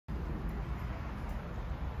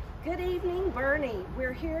Good evening, Boerne.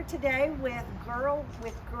 We're here today with Girl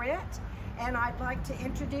with Grit, and I'd like to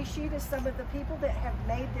introduce you to some of the people that have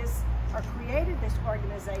made this or created this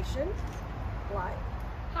organization. Like,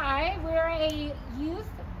 hi, we're a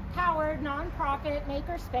youth-powered nonprofit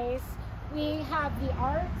makerspace. We have the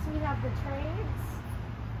arts, we have the trades,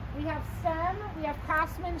 we have STEM, we have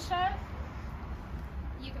craftsmanship.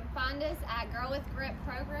 You can find us at Girl with Grit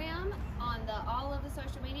program on all of the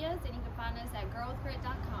social medias, and you can find us at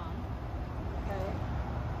girlwithgrit.com. okay.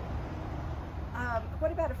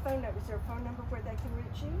 What about a phone number? Is there a phone number where they can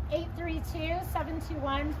reach you?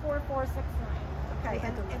 832-721-4469. Okay,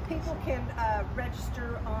 and people can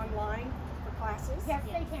register online for classes? Yes,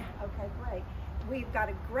 they can. Okay, great. We've got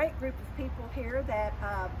a great group of people here that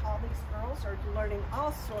all these girls are learning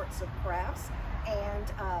all sorts of crafts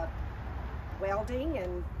and welding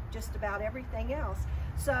and just about everything else.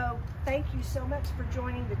 So thank you so much for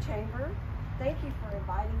joining the Chamber. Thank you for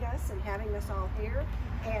inviting us and having us all here,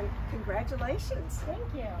 and congratulations.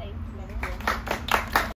 Thank you. Thank you. Thank you.